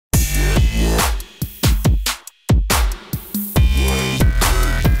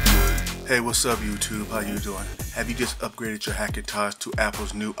Hey, what's up YouTube? How you doing? Have you just upgraded your Hackintosh to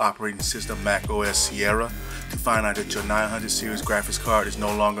Apple's new operating system macOS Sierra to find out that your 900 series graphics card is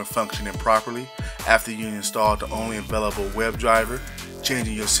no longer functioning properly after you installed the only available web driver,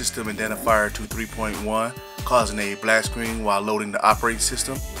 changing your system identifier to 3.1, causing a black screen while loading the operating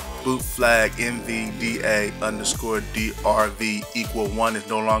system? Boot flag Nvidia _DRV equal 1 is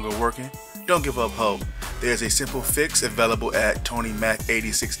no longer working? Don't give up hope. There's a simple fix available at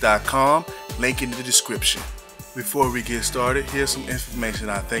TonyMac86.com, link in the description. Before we get started, here's some information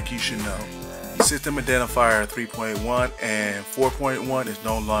I think you should know. System identifier 3.1 and 4.1 is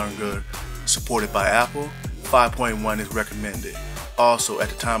no longer supported by Apple. 5.1 is recommended. Also, at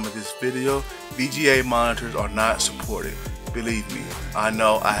the time of this video, VGA monitors are not supported. Believe me, I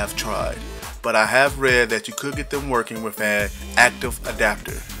know I have tried, but I have read that you could get them working with an active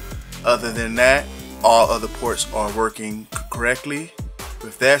adapter. Other than that, all other ports are working correctly.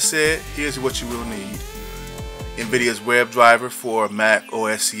 With that said, here's what you will need. Nvidia's web driver for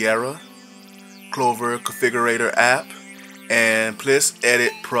macOS Sierra, Clover Configurator app, and Bliss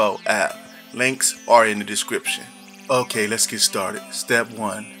Edit Pro app. Links are in the description. Okay, let's get started. Step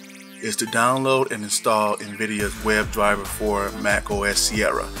 1 is to download and install Nvidia's web driver for macOS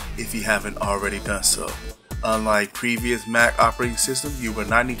Sierra if you haven't already done so. Unlike previous Mac operating systems, you will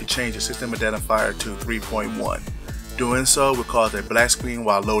not need to change the system identifier to 3.1. Doing so will cause a black screen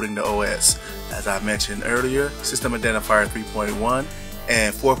while loading the OS. As I mentioned earlier, system identifier 3.1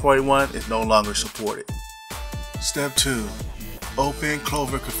 and 4.1 is no longer supported. Step 2. Open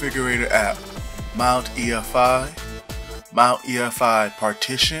Clover Configurator app. Mount EFI. Mount EFI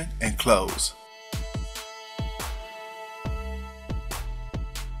partition and close.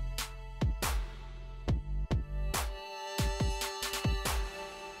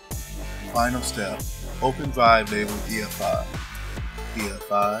 Final step. Open drive labeled EFI.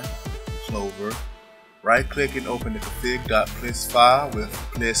 EFI, Clover. Right click and open the config.bliss file with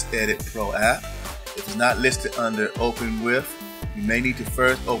Bliss Edit Pro app. If it's not listed under Open With, you may need to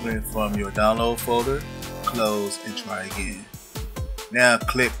first open it from your download folder, close, and try again. Now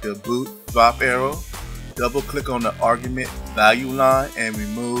click the boot drop arrow, double click on the argument value line and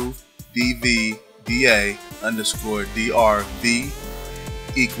remove DVDA _DRV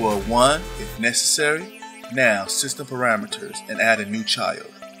equal 1 if necessary. Now system parameters and add a new child.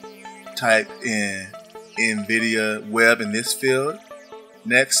 Type in Nvidia Web in this field.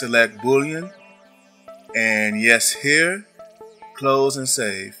 Next select Boolean and yes here. Close and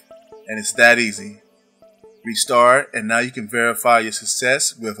save. And it's that easy. Restart and now you can verify your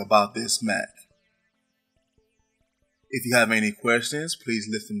success with About This Mac. If you have any questions, please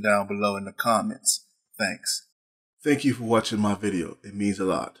list them down below in the comments. Thanks. Thank you for watching my video. It means a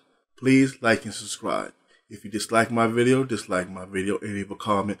lot. Please like and subscribe. If you dislike my video and leave a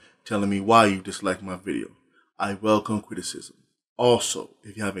comment telling me why you dislike my video. I welcome criticism. Also,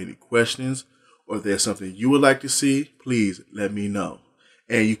 if you have any questions or if there's something you would like to see, please let me know.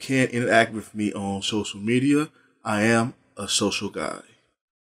 And you can interact with me on social media. I am a social guy.